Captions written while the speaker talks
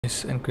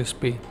Nice and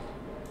crispy.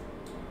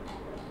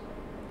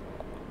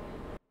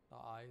 The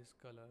eyes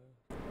color.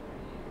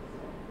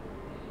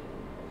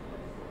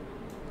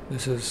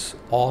 This is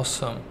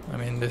awesome. I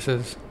mean,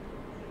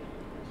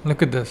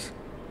 look at this.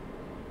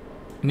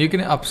 And you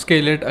can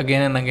upscale it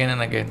again and again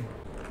and again.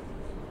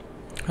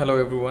 Hello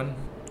everyone.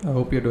 I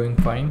hope you're doing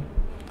fine.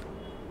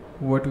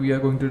 What we are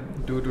going to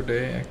do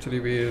today,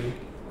 actually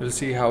we'll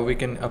see how we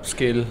can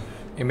upscale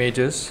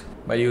images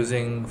by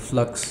using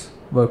Flux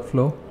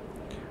workflow.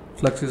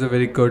 Flux is a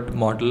very good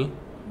model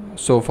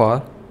so far,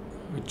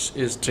 which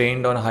is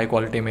trained on high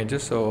quality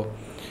images. So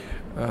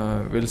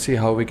we'll see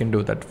how we can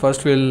do that.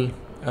 First we'll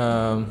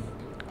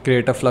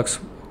create a Flux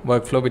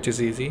workflow, which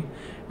is easy,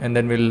 and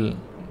then we'll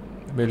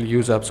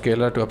use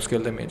Upscaler to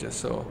upscale the images.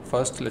 So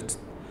first let's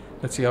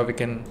see how we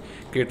can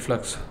create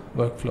Flux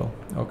workflow.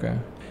 Okay,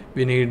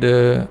 we need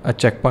a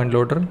checkpoint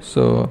loader.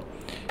 So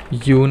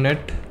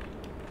unit.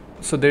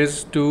 So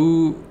there's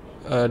two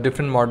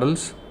different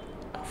models.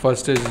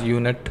 First is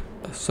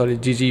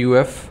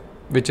GGUF,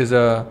 which is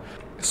a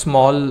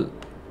small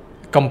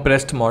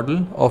compressed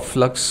model of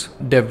Flux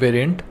dev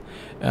variant,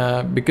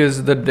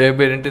 because the dev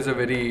variant is a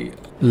very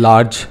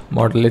large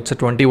model. It's a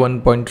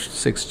 21.6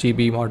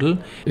 GB model.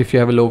 If you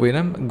have a low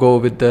VRAM, go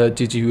with the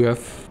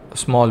GGUF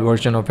small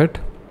version of it,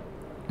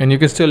 and you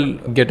can still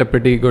get a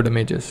pretty good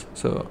images.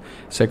 So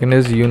second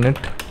is unit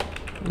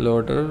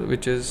loader,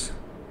 which is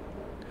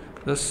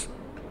this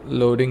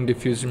loading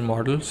diffusion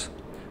models,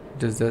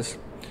 which is this.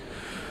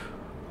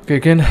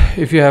 Okay,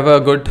 if you have a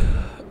good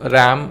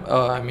RAM,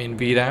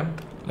 VRAM,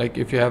 like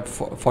if you have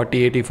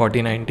 4080,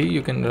 4090,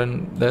 you can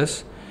run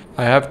this.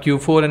 I have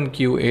Q4 and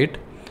Q8,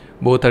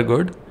 both are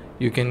good.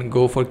 You can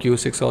go for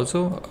Q6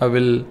 also. I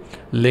will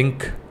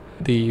link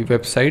the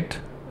website,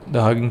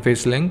 the Hugging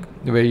Face link,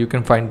 where you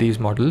can find these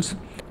models.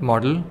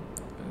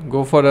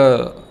 Go for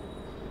a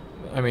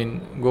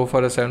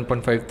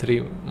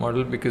 7.53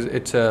 model, because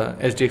it's a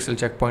SDXL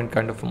checkpoint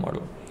kind of a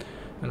model.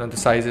 The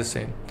size is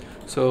same.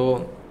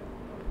 So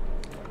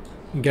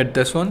get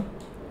this one.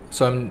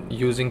 So I'm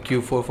using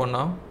Q4 for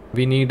now.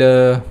 We need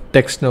a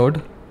text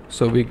node,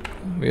 so we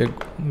are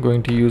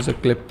going to use a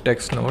clip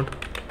text node.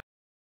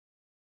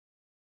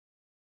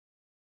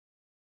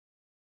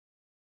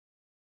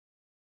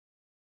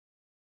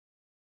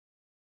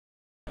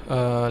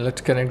 Let's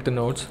connect the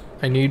nodes.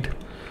 I need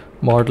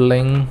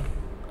modeling,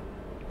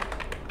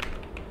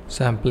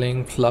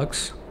 sampling,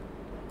 Flux.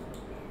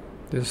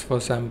 This is for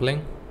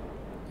sampling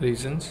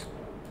reasons.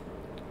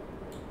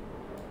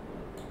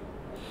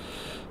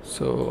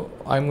 So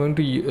I'm going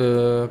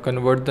to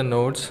convert the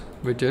nodes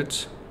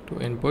widgets to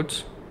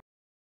inputs.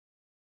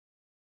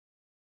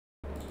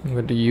 I'm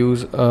going to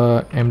use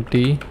a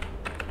empty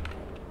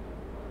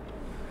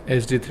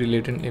SD3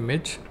 latent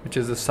image, which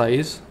is the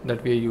size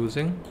that we are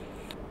using.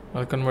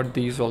 I'll convert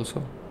these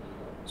also,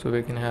 so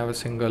we can have a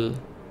single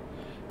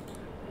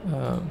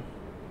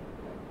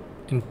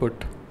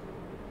input.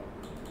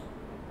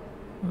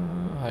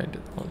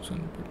 Hide also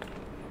input.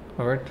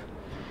 Alright,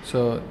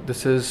 so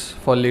this is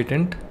for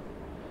latent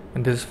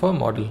and this is for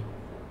model.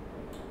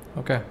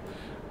 Okay,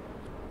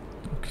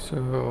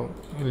 so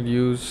we'll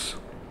use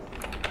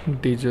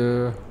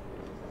integer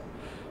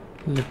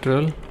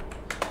literal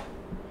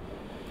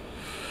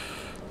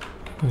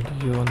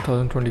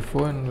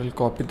 1024, and we'll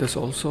copy this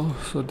also.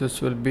 So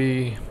this will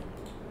be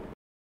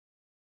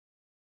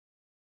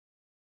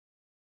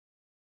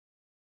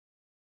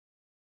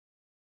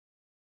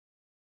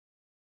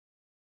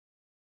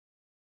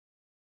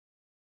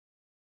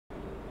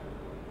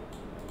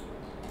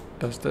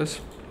does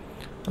this.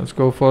 Let's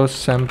go for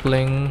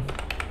sampling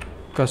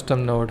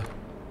custom node.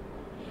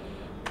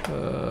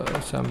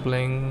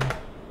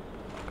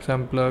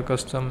 Sampler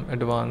custom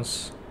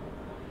advanced.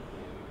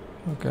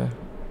 Okay,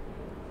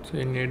 so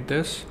you need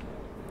this.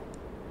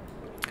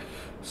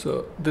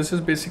 So this is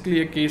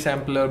basically a key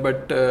sampler,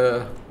 but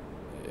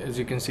as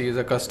you can see, is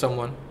a custom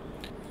one.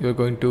 You're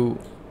going to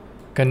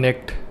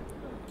connect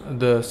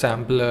the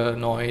sampler,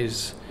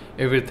 noise,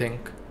 everything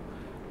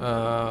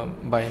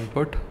by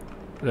input,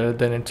 rather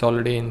than it's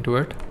already into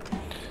it.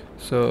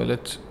 So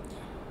let's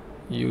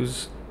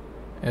use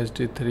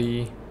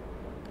SD3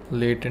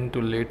 latent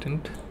to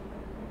latent.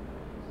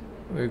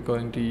 We're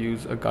going to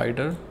use a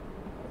guider,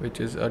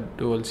 which is a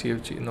dual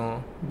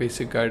CFG,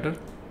 basic guider.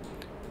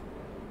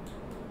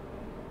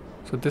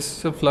 So this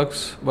is a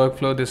Flux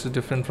workflow. This is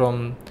different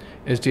from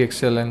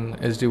SDXL and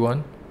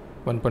SD1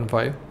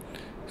 1.5.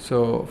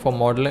 So for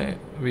modeling,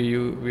 we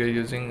are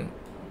using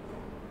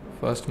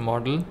first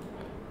model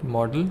to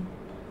model.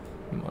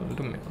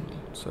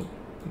 So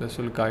this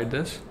will guide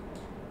this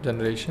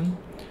generation.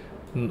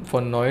 For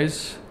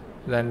noise,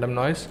 random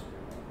noise.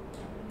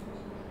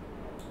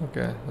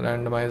 Okay,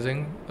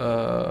 randomizing.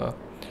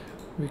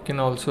 We can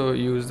also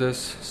use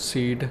this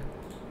seed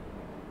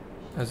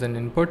as an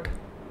input.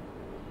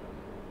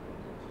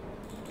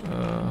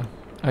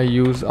 I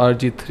use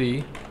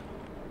RG3.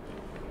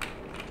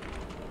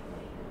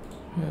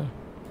 Yeah.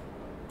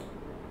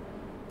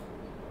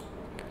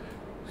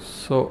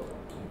 So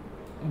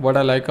what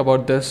I like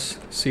about this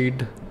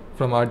seed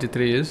from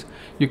RG3 is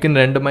you can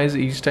randomize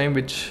each time,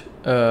 which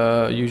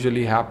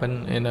usually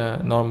happen in a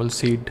normal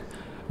seed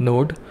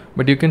node,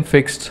 but you can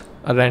fix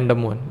a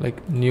random one,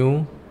 like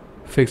new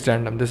fixed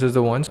random. This is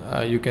the one.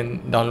 You can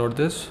download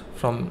this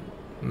from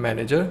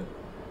manager,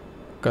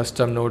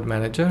 custom node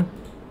manager,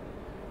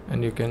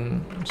 and you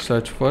can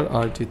search for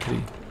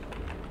RG3,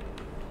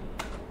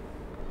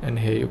 and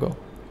here you go.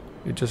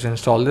 You just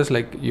install this,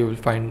 like you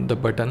will find the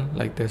button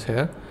like this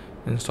here.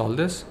 Install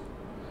this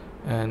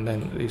and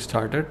then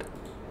restart it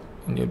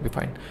and you'll be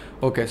fine.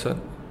 Okay, so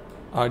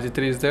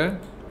RG3 is there.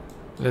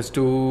 Let's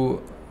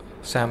do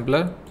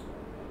sampler,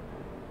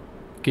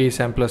 key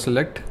sampler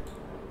select.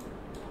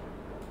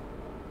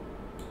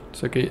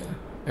 So okay,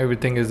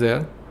 everything is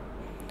there.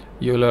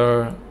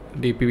 Euler,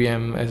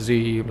 DPM,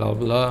 SD, blah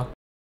blah.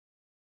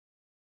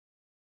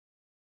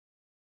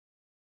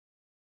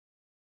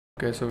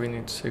 Okay, so we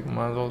need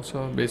sigmas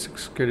also, basic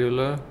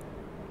scheduler.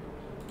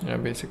 Yeah,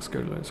 basic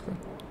scheduler is good.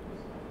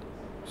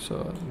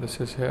 So this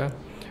is here.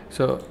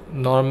 So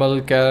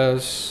normal,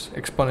 chars,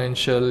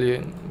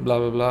 exponential, blah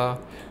blah blah.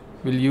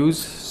 We'll use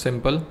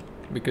simple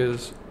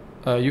because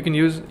you can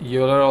use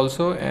Euler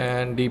also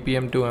and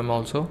DPM2M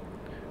also.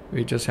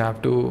 We just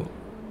have to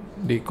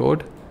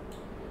decode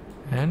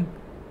and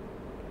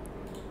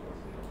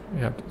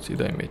we have to see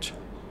the image.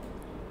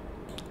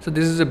 So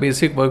this is a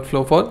basic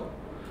workflow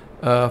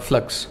for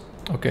Flux.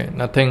 Okay,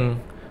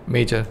 nothing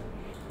major.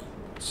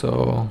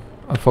 So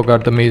I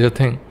forgot the major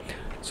thing.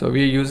 So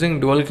we are using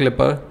dual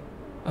clipper.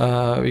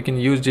 We can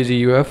use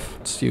GGUF.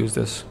 Let's use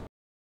this.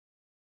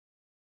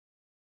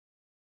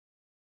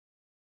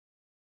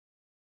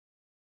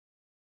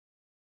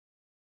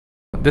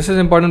 This is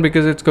important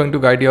because it's going to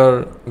guide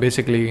your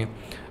basically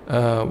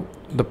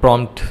the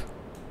prompt.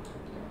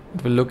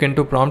 It will look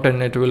into prompt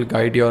and it will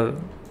guide your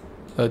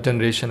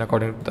generation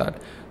according to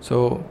that.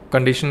 So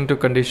condition to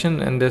condition,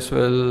 and this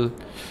will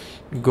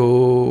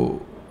go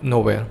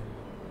nowhere.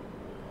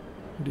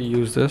 We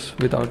use this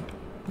without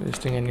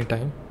wasting any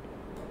time.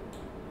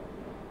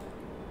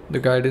 The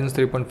guidance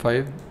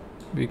 3.5.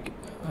 We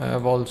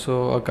have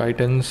also a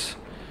guidance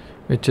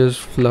which is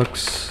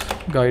Flux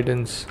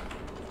guidance,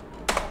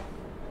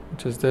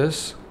 which is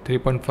this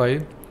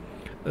 3.5.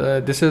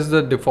 This is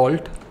the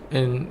default.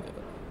 In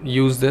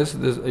use this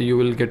you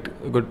will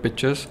get good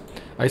pictures.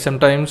 I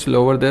sometimes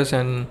lower this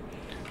and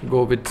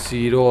go with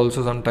 0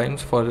 also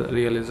sometimes for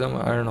realism.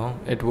 I don't know,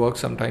 it works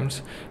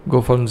sometimes.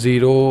 Go from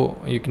 0,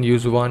 you can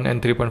use 1,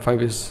 and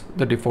 3.5 is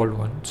the default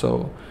one.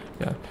 So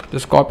yeah,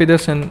 just copy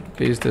this and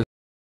paste this.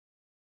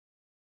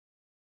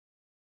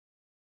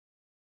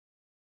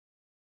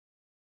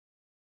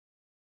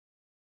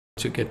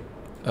 You get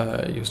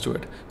used to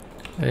it,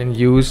 and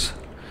use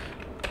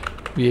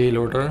VA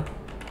loader.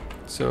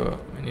 So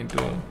we need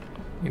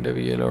a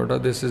VA loader.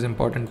 This is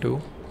important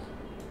too.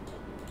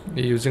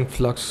 We're using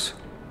Flux,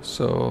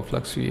 so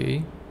Flux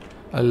VA.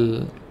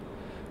 I'll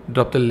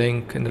drop the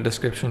link in the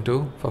description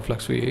too for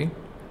Flux VA.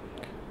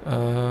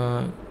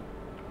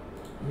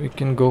 We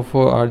can go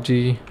for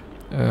RG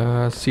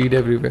seed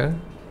everywhere.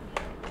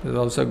 There's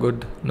also a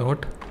good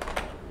note.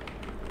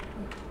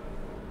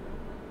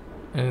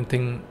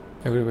 Anything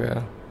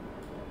everywhere.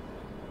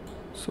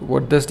 So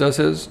what this does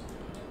is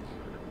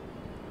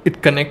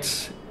it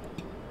connects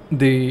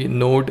the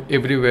node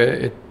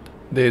everywhere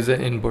there is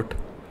an input.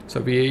 So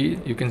VAE,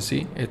 you can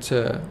see it's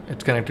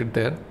connected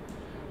there.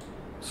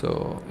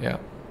 So yeah,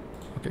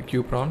 okay,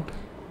 Q prompt,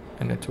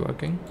 and it's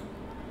working.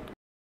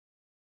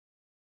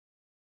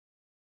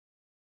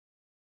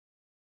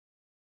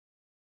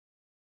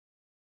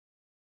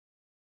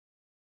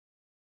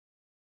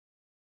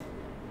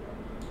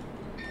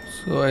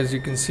 So as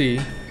you can see,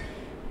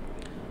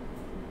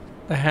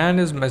 the hand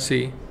is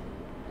messy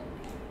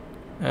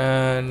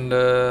and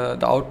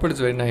the output is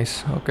very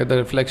nice. Okay, the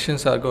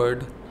reflections are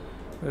good,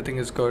 everything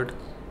is good.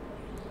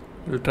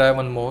 We'll try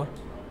one more,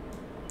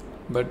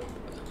 but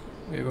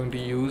we're going to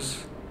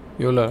use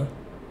Euler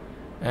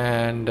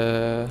and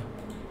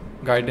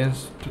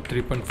guidance to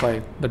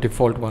 3.5, the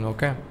default one.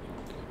 Okay,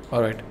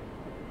 alright,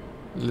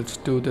 let's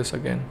do this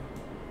again.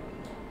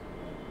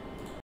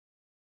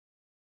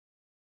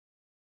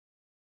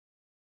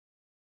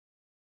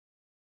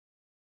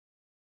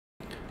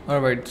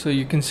 Alright, so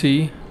you can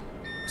see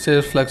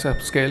says Flux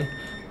Upscale,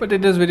 but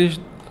it is very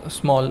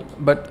small,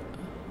 but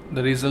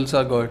the results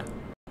are good.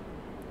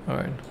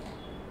 Alright,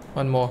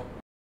 one more.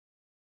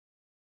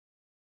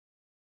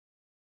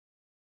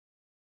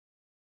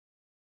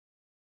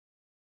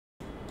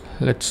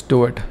 Let's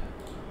do it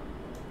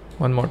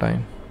one more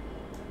time.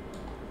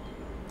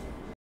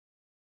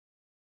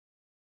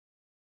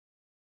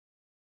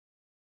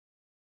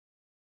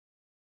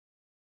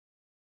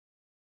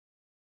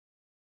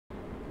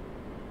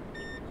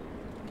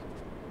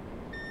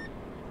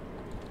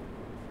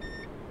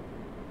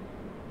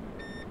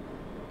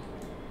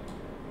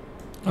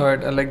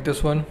 Alright, I like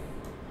this one,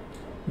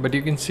 but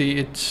you can see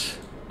it's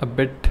a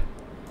bit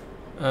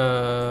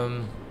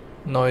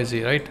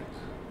noisy, right?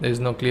 There's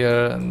no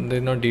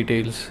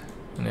details.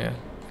 Yeah,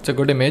 it's a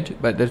good image,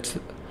 but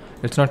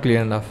it's not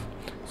clear enough.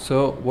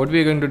 So what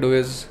we're going to do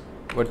is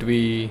what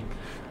we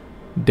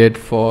did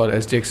for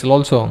SDXL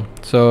also.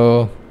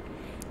 So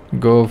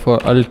go for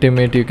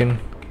ultimate, you can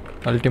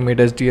ultimate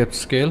SD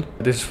upscale.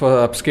 This is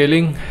for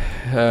upscaling.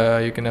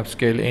 You can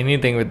upscale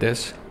anything with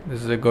this.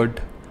 This is a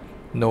good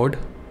node.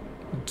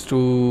 It's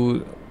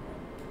to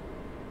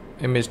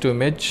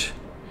image.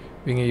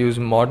 We can use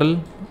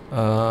model.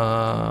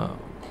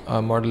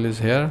 Our model is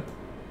here.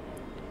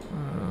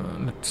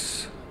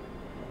 Let's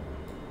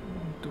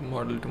do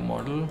model to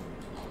model,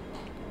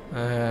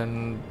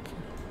 and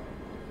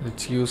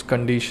let's use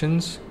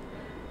conditions.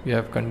 We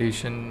have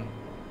condition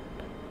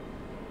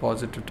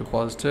positive to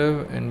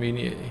positive, and we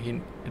need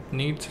it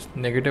needs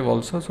negative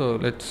also. So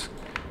let's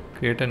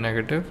create a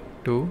negative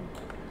 2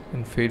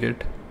 and feed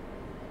it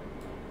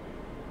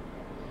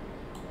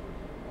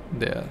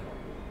there.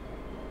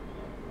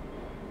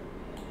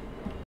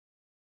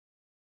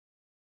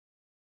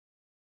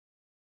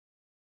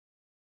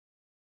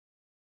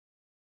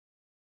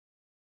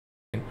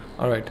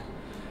 All right.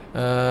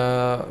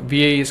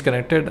 VA is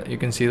connected, you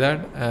can see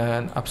that,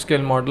 and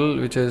upscale model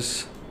which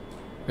is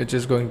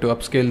going to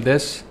upscale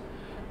this.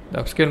 The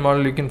upscale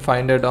model, you can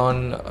find it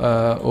on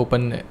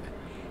open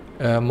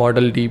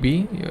model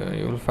DB.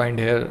 You will find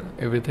here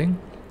everything.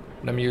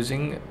 And I'm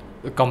using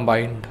the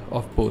combined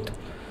of both.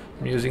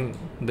 I'm using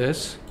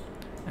this,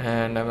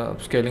 and I'm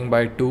upscaling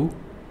by 2.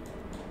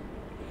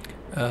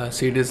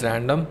 Seed is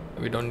random,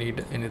 we don't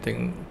need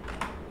anything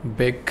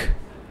big,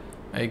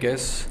 I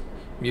guess.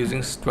 I'm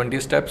using 20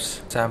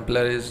 steps.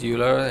 Sampler is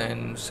Euler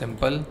and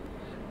simple.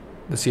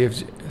 The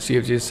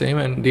CFG is same,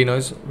 and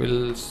denoise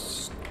will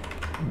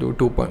do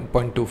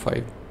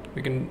 2.25.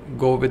 We can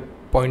go with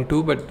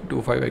 0.2, but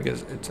 2.5 I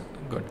guess it's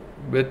good.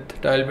 With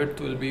tile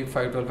width will be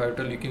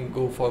 512. You can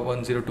go for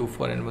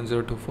 1024 and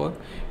 1024.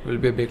 It will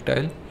be a big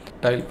tile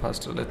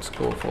faster. Let's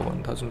go for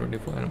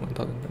 1024 and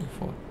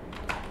 1024.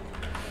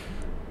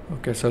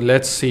 Okay, so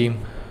let's see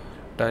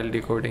tile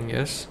decoding.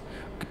 Yes,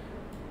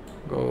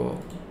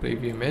 go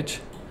preview image.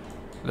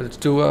 Let's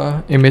do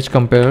a image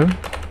compare.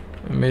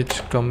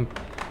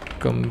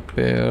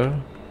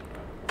 Compare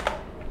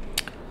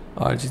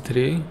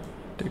RG3,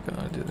 take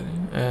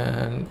RG3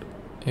 and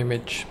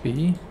image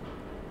B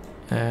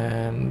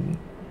and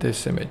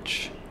this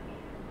image.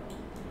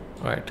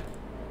 Right,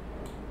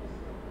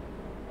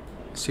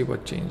 see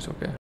what changed.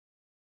 Okay,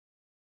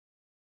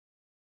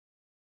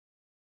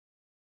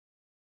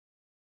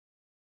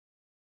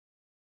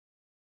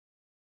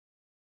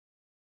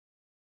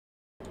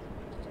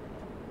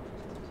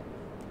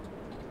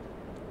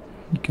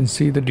 you can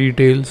see the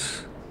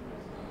details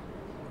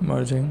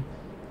merging.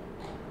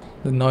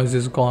 The noise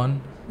is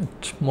gone,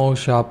 it's more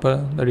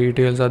sharper, the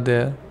details are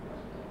there,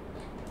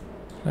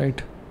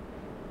 right?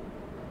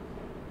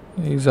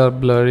 These are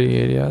blurry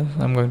areas.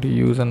 I'm going to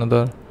use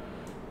another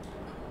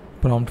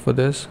prompt for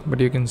this, but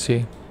you can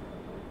see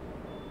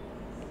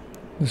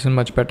this is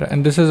much better,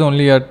 and this is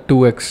only at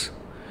 2x.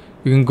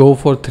 You can go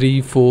for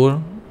 3,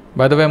 4.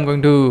 By the way, I'm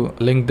going to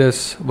link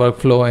this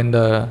workflow in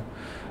the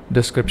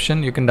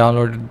description. You can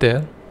download it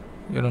there.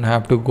 You don't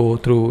have to go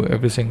through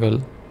every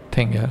single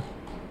thing here.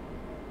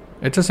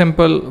 It's a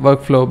simple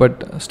workflow,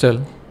 but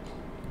still.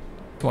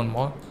 One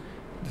more.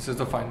 This is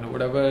the final.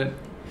 Whatever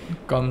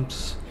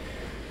comes,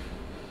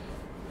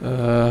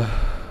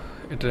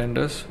 it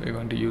renders. We're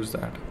going to use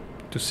that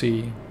to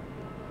see.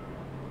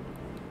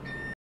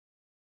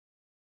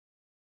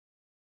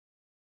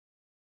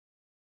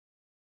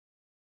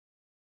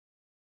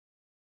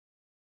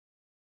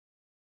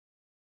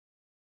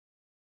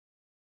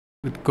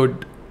 With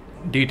good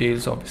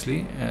details,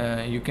 obviously,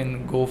 you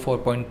can go for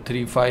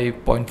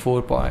 0.35,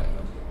 0.4,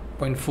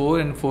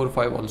 0.4 and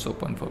 4.5 also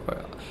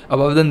 0.45.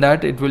 Above than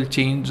that, it will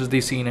change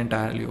the scene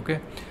entirely. Okay,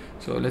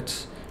 so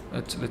let's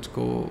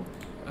go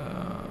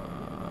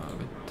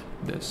with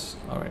this.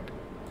 All right,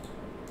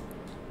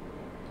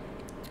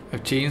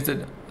 I've changed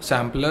the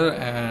sampler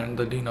and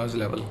the denoise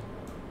level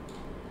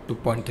to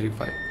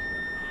 0.35.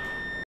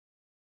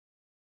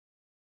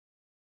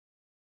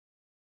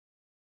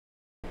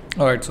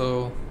 All right,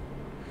 so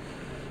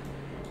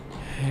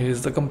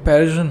here's the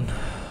comparison,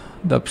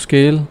 the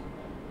upscale.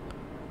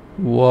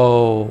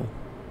 Whoa,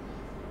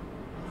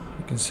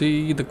 you can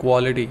see the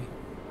quality.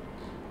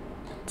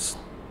 It's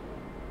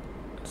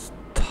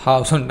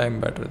 1,000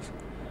 times better.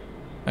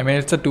 I mean,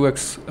 it's a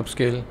 2x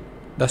upscale.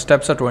 The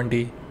steps are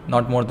 20,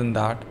 not more than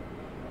that.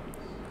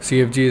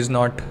 CFG is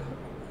not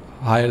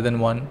higher than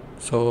 1,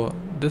 so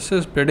this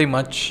is pretty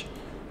much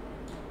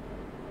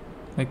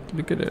like,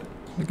 look at it,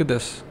 look at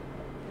this.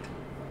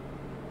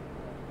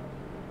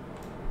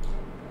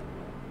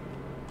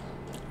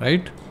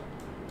 Right?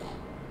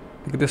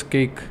 Look at this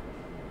cake,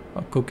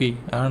 a cookie.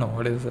 I don't know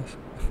what is this.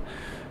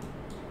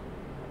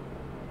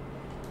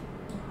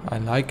 I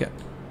like it.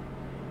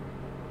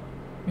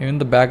 Even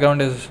the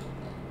background is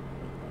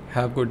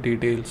have good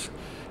details.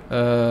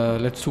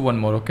 Let's do one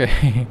more.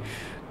 Okay.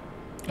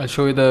 I'll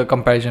show you the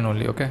comparison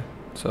only. Okay.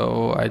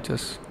 So I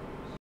just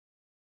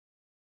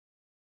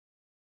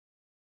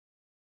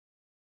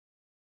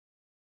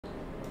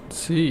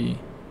see.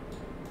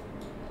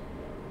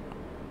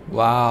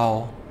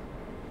 Wow.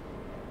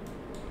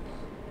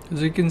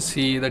 As you can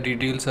see, the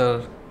details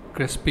are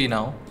crispy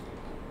now.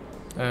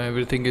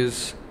 Everything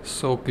is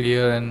so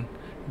clear and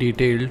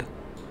detailed.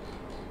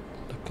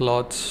 The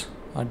cloths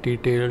are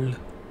detailed,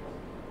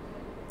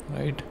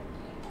 right?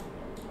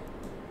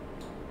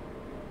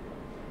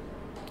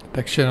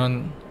 Texture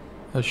on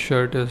the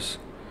shirt is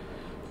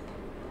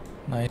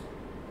nice.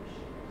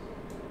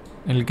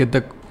 You'll get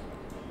the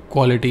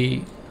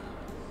quality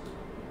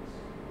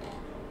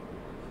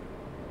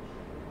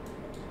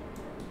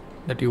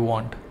that you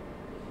want.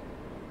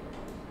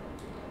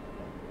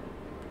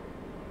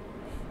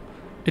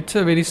 It's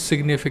a very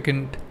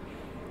significant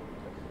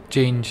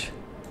change.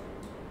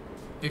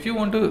 If you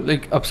want to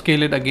like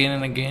upscale it again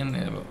and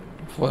again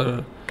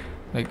for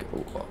like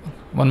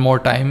one more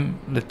time,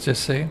 let's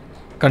just say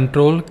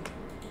control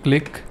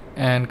click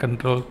and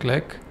control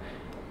click,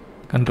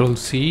 control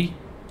C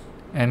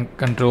and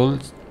control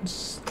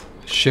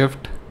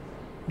shift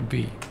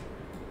V,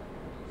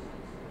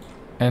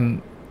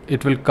 and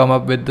it will come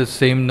up with the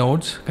same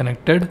nodes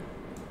connected.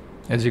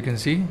 As you can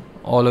see,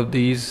 all of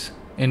these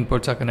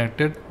inputs are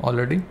connected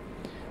already.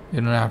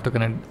 You don't have to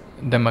connect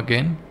them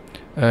again.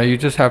 You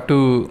just have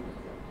to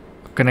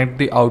connect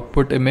the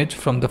output image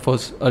from the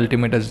first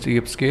ultimate SD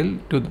upscale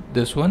to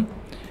this one,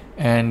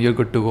 and you're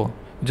good to go.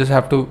 You just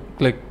have to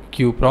click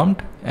Q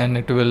prompt and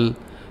it will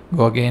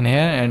go again here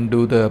and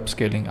do the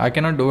upscaling. I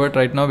cannot do it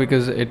right now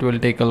because it will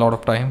take a lot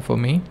of time for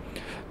me,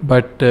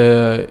 but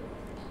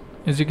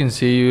as you can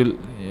see,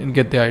 you'll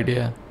get the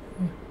idea.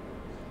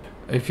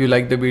 If you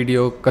like the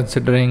video,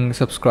 considering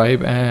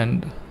subscribe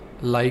and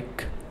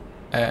like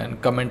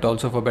and comment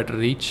also for better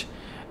reach,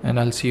 and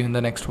I'll see you in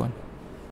the next one.